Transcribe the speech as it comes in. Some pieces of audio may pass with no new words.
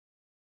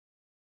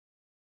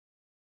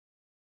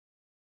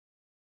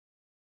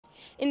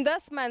In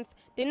this month,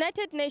 the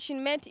United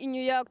Nations met in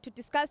New York to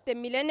discuss the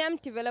Millennium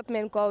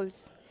Development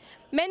Goals.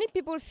 Many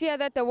people fear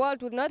that the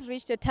world would not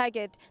reach the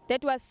target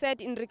that was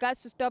set in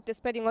regards to stop the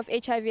spreading of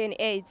HIV and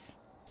AIDS.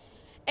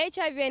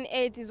 HIV and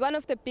AIDS is one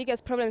of the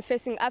biggest problems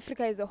facing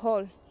Africa as a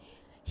whole.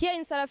 Here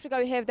in South Africa,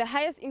 we have the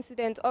highest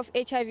incidence of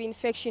HIV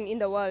infection in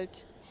the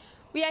world.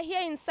 We are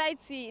here in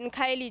Site C in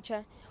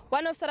Khayelitsha,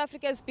 one of South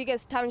Africa's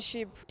biggest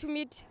townships, to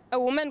meet a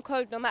woman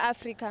called Noma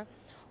Africa,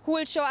 who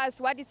will show us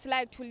what it's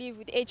like to live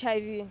with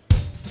HIV.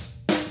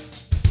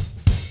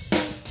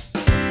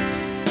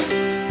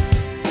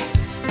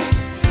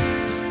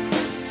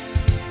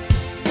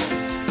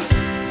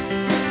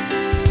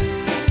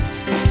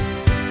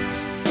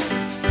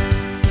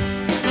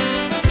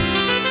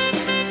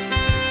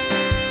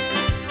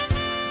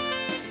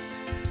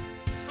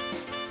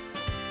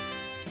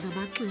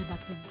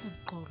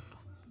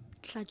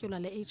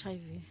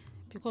 HIV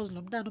because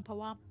lo mntana upha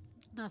wam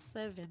na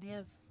 7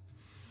 years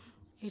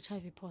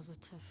HIV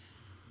positive.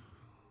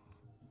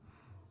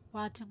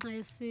 Wathi xa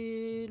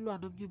esilwa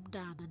nomnye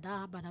umntana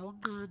ndahamba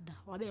ndawunqanda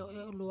wabe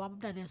lo wam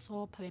umntana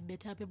esopha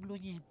bembethe apha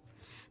emlonyeni.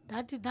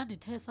 Ndathi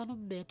ndandithe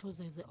sanombetha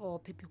uzeze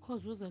ophe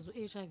because uzeze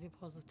HIV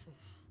positive.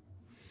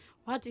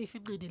 Wathi if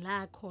inqindi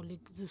lakho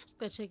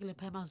liqetshekile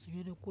phaa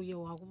emazinyweni kuye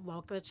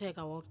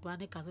waqetsheka wadibana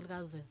negazi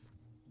likazeze.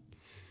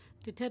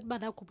 Ndithetha uba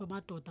ndakhupha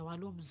amadoda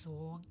waloo mzi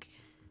wonke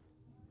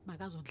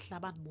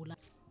makazondihlaba ndibula.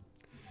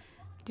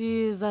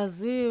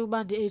 Ndizazi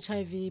uba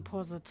ndi-HIV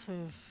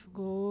positive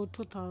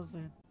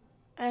ngo-2000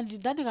 and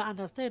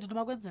ndandinga-understand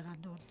noba kwenzeka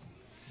ntoni.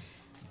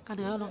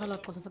 Kanti ngalo lonke elaa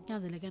xesha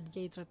sekunyanzeleke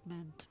nditye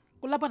itreatment.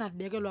 Kulapho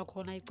ndandibekelwa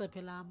khona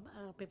icephe lam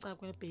apha ecaca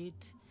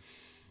kwebhedi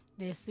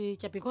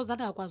nesitya because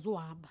ndandingakwazi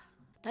uhamba.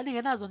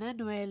 Ndandingenazo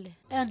neenwele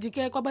and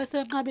ke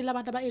kwabasenqabile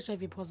abantu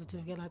aba-HIV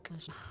positive ngelaa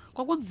xesha.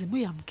 Kwakunzima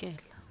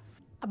uyamkela.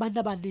 Abantu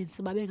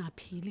abaninzi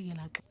babengaphili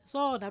ngelaa xesha.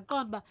 So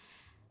ndaqonda uba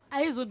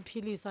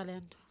ayizundiphilisa le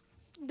nto.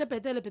 Into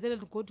ebhetele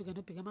ndigoduke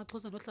ndibheke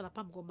amaxhosa ndohlala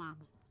phambi komama.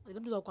 Le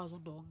mntu uzawukwazi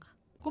undonga.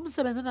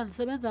 Kumsebenzi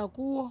endandisebenza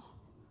kuwo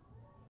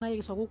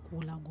nayekiswa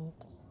kugula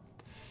ngoku.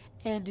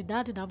 And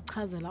ndathi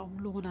ndamchazela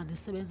umlungu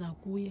ndandisebenza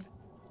kuye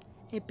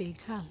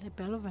eBakal,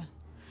 eBellville.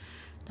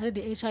 Ndathi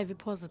ndi-HIV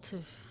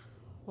positive.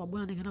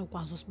 Wabona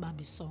ndingenawukwazi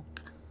usibamba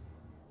isonka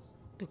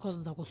because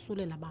ndiza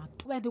kosulela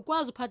abantu.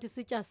 Bendikwazi uphatha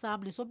isitya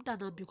sam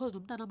nesomntanam because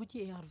nomntanam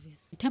utya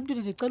i-ARVs. Ndithe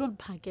emntwini ndicela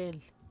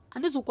undiphakele.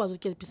 Andizukwazi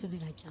utya ipisi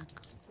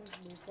endingatyanga.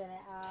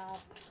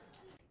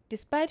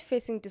 Despite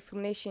facing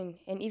discrimination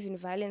and even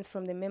violence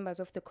from the members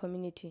of the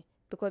community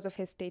because of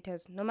her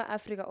status, Noma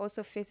Africa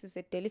also faces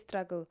a daily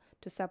struggle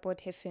to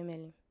support her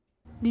family.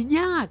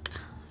 Minyaka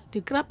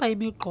ndikrapha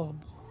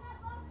imigqomo.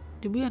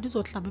 Ndibuya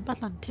ndizohlamba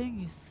impahla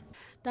ndithengise.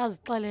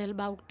 Ndazixelela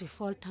uba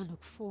ukudefaulta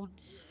nokufuni.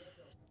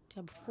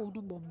 Ndiyabufuna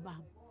ubomi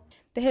bam.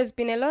 There has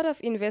been a lot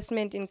of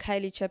investment in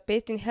Khayelitsha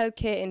based in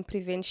healthcare and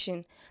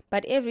prevention,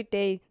 but every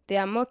day there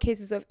are more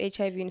cases of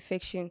HIV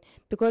infection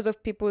because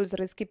of people's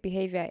risky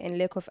behavior and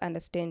lack of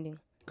understanding.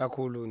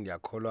 Kakhulu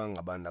ndiyakholwa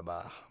ngabantu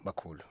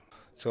abakhulu.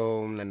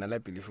 So mna nala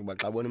belief uba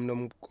xa bona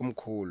umuntu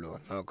omkhulu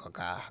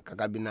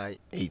kakabi na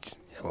AIDS,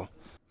 yabo.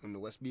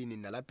 Nokwesibini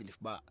nala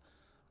belief uba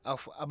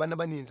abantu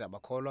abaninzi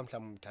abakholwa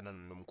mhlawumbe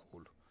umthandana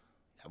nomkhulu,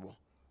 yabo.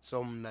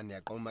 So mna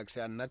ndiyaqomba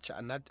kusena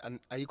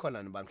ayikho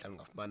lana uba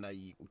mhlawumbe ngafumana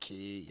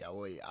i-okay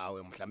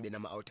yawe mhlawumbe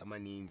nama-out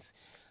amaninzi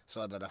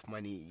so that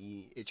afumane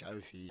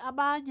i-HIV.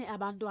 Abanye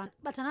abantwana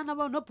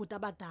bathandana nobhuti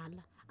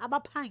abadala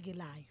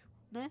abaphangelayo,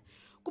 ne?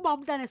 Kuba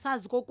umntana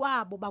esazi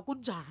kokwabo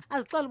bakunjani.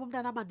 Azixele uba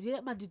umntana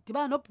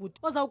mandidibana nobhuti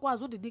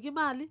ozawukwazi undinika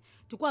imali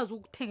ndikwazi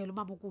ukuthengela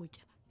umama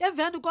ukutya.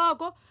 Emveni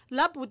koko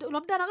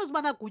lo mntana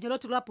akazuba nagunya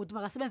lothi laa bhuti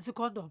makasebenzise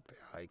ikhondom.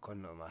 Hayi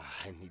ikhondom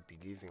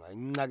andiyibhilivingi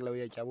ayinqakula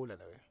uyatyabula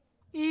lawe.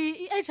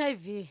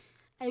 I-HIV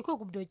ayikho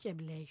kumntu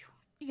otyembileyo,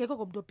 ingekho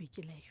kumntu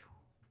obhityileyo.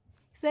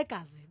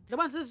 Isegazini.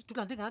 Njengoba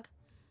ndisizidudla ndingaka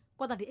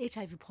kodwa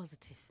ndi-HIV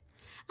positive.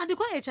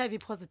 Andikho HIV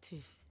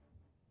positive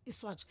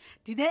iswatshi.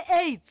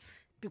 Ndine-AIDS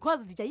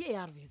because nditya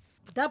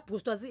ii-ARVs.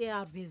 Ndabhustwa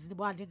zii-ARVs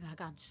ndibuya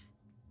ndingaka nje.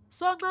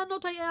 So xa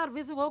nothiwa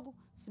ii-ARVs ngoku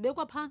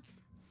zibekwa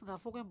phantsi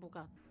singafo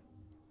kwempukane.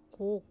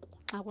 Ngoku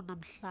xa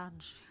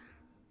kunamhlanje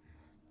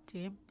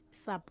ndim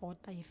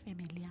isapota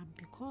yefemeli yam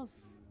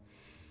because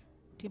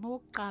ndim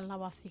owokuqala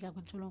wafika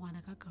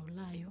kwintsholongwane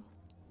kagawulayo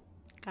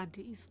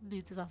kanti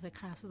isininzi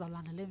sasekhaya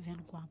sizawulandela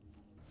emveni kwam.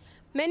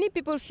 Many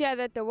people fear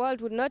that the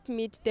world would not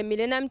meet the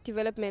Millennium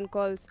Development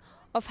Goals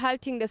of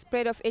halting the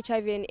spread of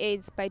HIV and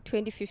AIDS by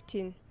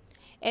 2015.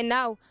 And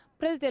now,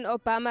 President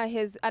Obama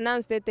has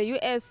announced that the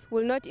US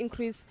will not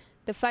increase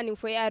the funding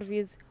for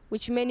ARVs,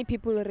 which many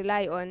people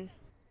rely on.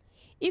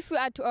 If we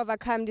are to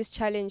overcome this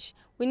challenge,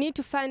 we need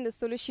to find the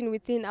solution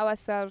within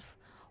ourselves.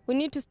 We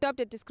need to stop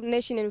the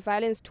discrimination and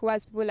violence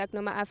towards people like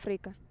Noma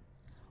Africa.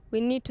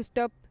 We need to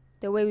stop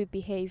the way we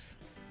behave.